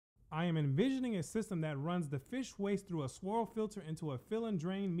I am envisioning a system that runs the fish waste through a swirl filter into a fill and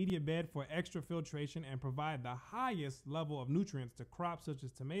drain media bed for extra filtration and provide the highest level of nutrients to crops such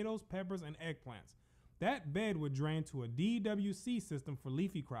as tomatoes, peppers, and eggplants. That bed would drain to a DWC system for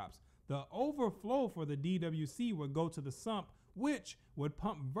leafy crops. The overflow for the DWC would go to the sump, which would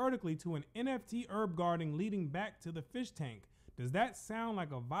pump vertically to an NFT herb garden leading back to the fish tank. Does that sound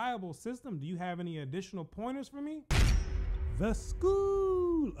like a viable system? Do you have any additional pointers for me? The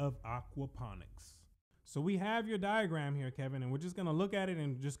School of Aquaponics. So we have your diagram here, Kevin, and we're just going to look at it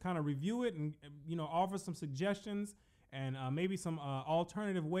and just kind of review it and, offer some suggestions and maybe some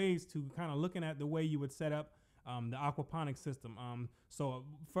alternative ways to kind of looking at the way you would set up the aquaponics system. So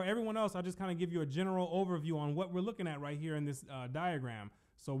for everyone else, I'll just kind of give you a general overview on what we're looking at right here in this diagram.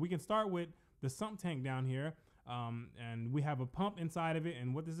 So we can start with the sump tank down here, and we have a pump inside of it,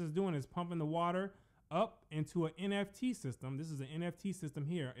 and what this is doing is pumping the water up into an NFT system. This is an NFT system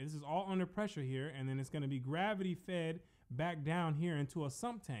here. This is all under pressure here, and then it's going to be gravity fed back down here into a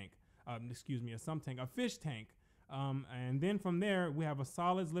sump tank. A fish tank. And then from there, we have a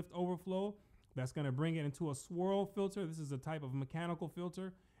solids lift overflow that's going to bring it into a swirl filter. This is a type of mechanical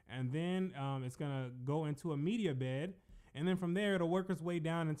filter. And then it's going to go into a media bed. And then from there, it'll work its way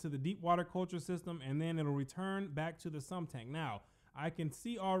down into the deep water culture system, and then it'll return back to the sump tank. Now, I can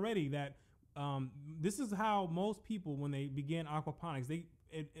see already that this is how most people, when they begin aquaponics, they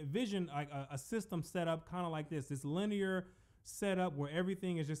envision like a system set up kind of like this linear setup where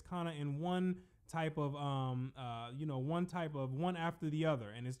everything is just kind of in one type of, one after the other.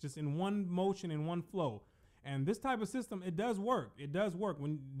 And it's just in one motion, in one flow. And this type of system, it does work. It does work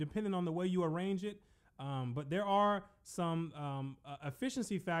when depending on the way you arrange it. But there are some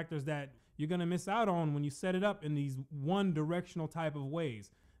efficiency factors that you're going to miss out on when you set it up in these one directional type of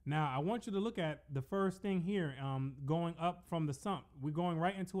ways. Now, I want you to look at the first thing here, going up from the sump. We're going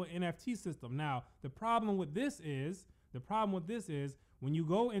right into an NFT system. Now, the problem with this is when you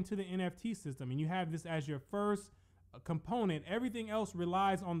go into the NFT system and you have this as your first component, everything else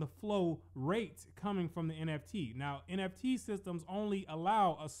relies on the flow rate coming from the NFT. Now, NFT systems only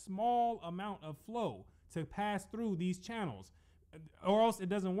allow a small amount of flow to pass through these channels, or else it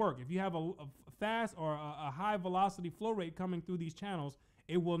doesn't work. If you have a fast or a high velocity flow rate coming through these channels,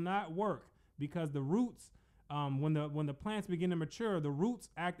 it will not work because the roots, when the plants begin to mature, the roots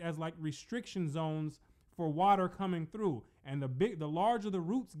act as like restriction zones for water coming through. And the larger the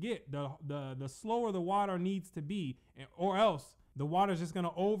roots get, the slower the water needs to be, or else the water is just going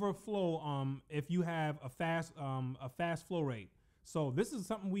to overflow if you have a fast flow rate. So this is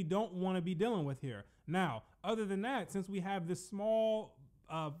something we don't want to be dealing with here. Now, other than that, since we have this small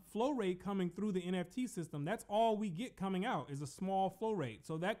flow rate coming through the NFT system, that's all we get coming out is a small flow rate.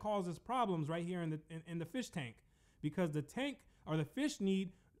 So that causes problems right here in the fish tank, because the tank or the fish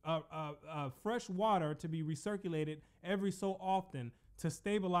need fresh water to be recirculated every so often to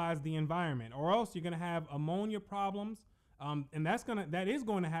stabilize the environment, or else you're going to have ammonia problems. And that is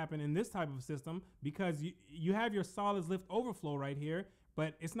going to happen in this type of system, because you have your solids lift overflow right here,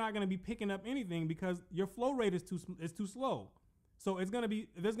 but it's not going to be picking up anything because your flow rate is too slow. So there's going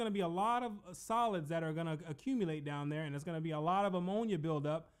to be a lot of solids that are going to accumulate down there, and there's going to be a lot of ammonia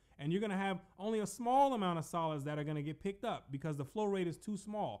buildup, and you're going to have only a small amount of solids that are going to get picked up because the flow rate is too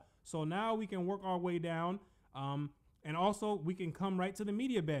small. So now we can work our way down, and also we can come right to the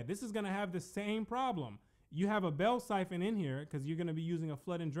media bed. This is going to have the same problem. You have a bell siphon in here because you're going to be using a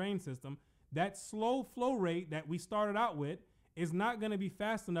flood and drain system. That slow flow rate that we started out with is not going to be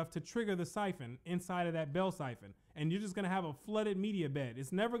fast enough to trigger the siphon inside of that bell siphon. And you're just going to have a flooded media bed.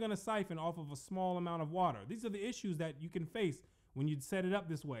 It's never going to siphon off of a small amount of water. These are the issues that you can face when you set it up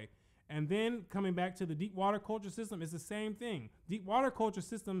this way. And then coming back to the deep water culture system, it's the same thing. Deep water culture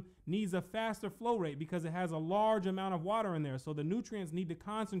system needs a faster flow rate because it has a large amount of water in there. So the nutrients need to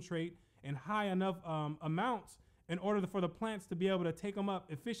concentrate in high enough amounts in order for the plants to be able to take them up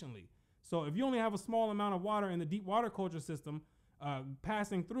efficiently. So if you only have a small amount of water in the deep water culture system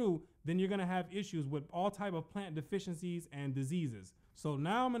passing through, then you're going to have issues with all type of plant deficiencies and diseases. So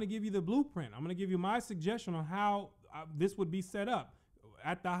now I'm going to give you the blueprint. I'm going to give you my suggestion on how this would be set up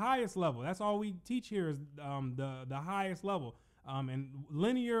at the highest level. That's all we teach here is the highest level. And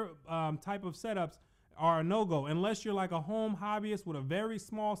linear type of setups are a no-go unless you're like a home hobbyist with a very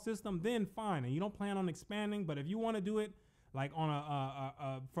small system. Then fine, and you don't plan on expanding. But if you want to do it like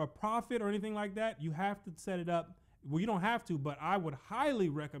on for profit or anything like that, you have to set it up. Well, you don't have to, but I would highly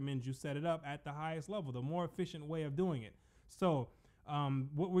recommend you set it up at the highest level, the more efficient way of doing it. So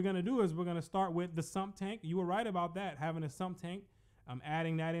what we're going to do is we're going to start with the sump tank. You were right about that, having a sump tank.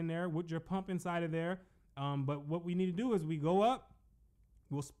 Adding that in there with your pump inside of there. But what we need to do is we go up,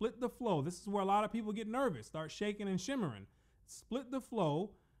 We'll split the flow. This is where a lot of people get nervous, start shaking and shimmering. Split the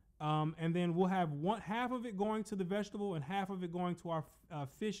flow, and then we'll have half of it going to the vegetable and half of it going to our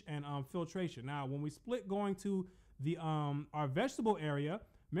fish and filtration. Now, when we split going to the our vegetable area,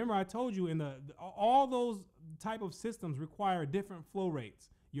 remember I told you all those type of systems require different flow rates.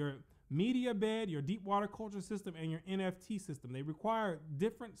 Your media bed, your deep water culture system, and your NFT system, they require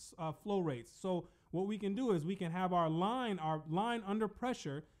different flow rates. So what we can do is we can have our line under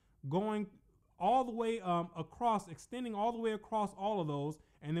pressure going all the way across, extending all the way across all of those,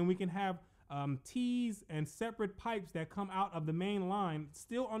 and then we can have T's and separate pipes that come out of the main line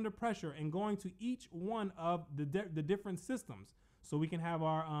still under pressure and going to each one of the different systems. So we can have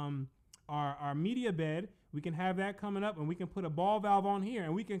our media bed, we can have that coming up, and we can put a ball valve on here,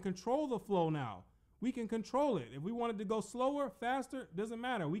 and we can control the flow now. We can control it. If we wanted to go slower, faster, doesn't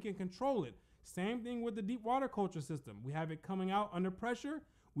matter. We can control it. Same thing with the deep water culture system. We have it coming out under pressure.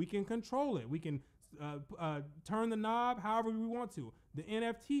 We can control it. We can turn the knob however we want to. The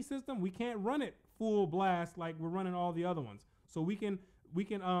NFT system, we can't run it full blast like we're running all the other ones. So we can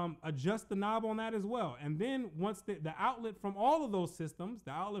adjust the knob on that as well. And then once the outlet from all of those systems,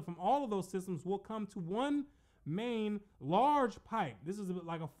 will come to one main large pipe. This is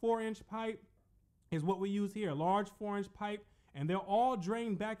like a 4-inch pipe is what we use here, a large 4-inch pipe. And they'll all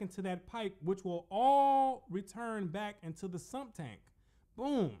drain back into that pipe, which will all return back into the sump tank.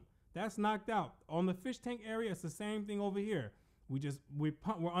 Boom, that's knocked out. On the fish tank area, it's the same thing over here. We're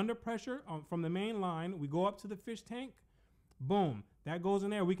under pressure from the main line. We go up to the fish tank. Boom, that goes in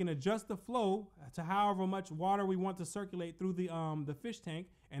there. We can adjust the flow to however much water we want to circulate through the fish tank.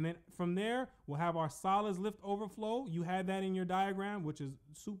 And then from there, we'll have our solids lift overflow. You had that in your diagram, which is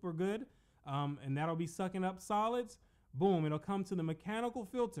super good. And that'll be sucking up solids. Boom, it'll come to the mechanical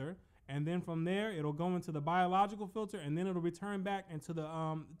filter, and then from there it'll go into the biological filter, and then it'll return back into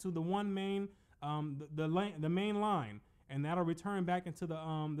the one main the main line, and that'll return back into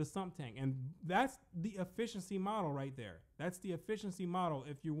the sump tank. And that's the efficiency model right there. That's the efficiency model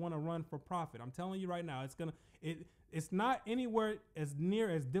if you want to run for profit. I'm telling you right now, it's not anywhere as near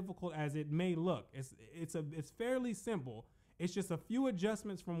as difficult as it may look. It's fairly simple. It's just a few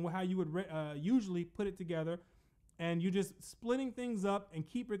adjustments from how you would usually put it together. And you're just splitting things up and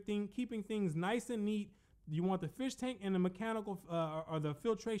keeping things nice and neat. You want the fish tank and the mechanical or the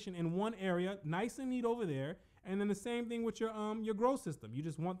filtration in one area, nice and neat over there. And then the same thing with your grow system. You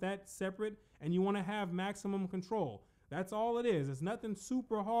just want that separate, and you want to have maximum control. That's all it is. It's nothing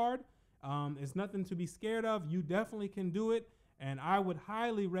super hard. It's nothing to be scared of. You definitely can do it. And I would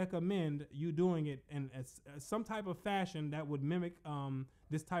highly recommend you doing it in some type of fashion that would mimic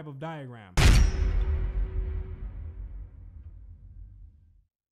this type of diagram.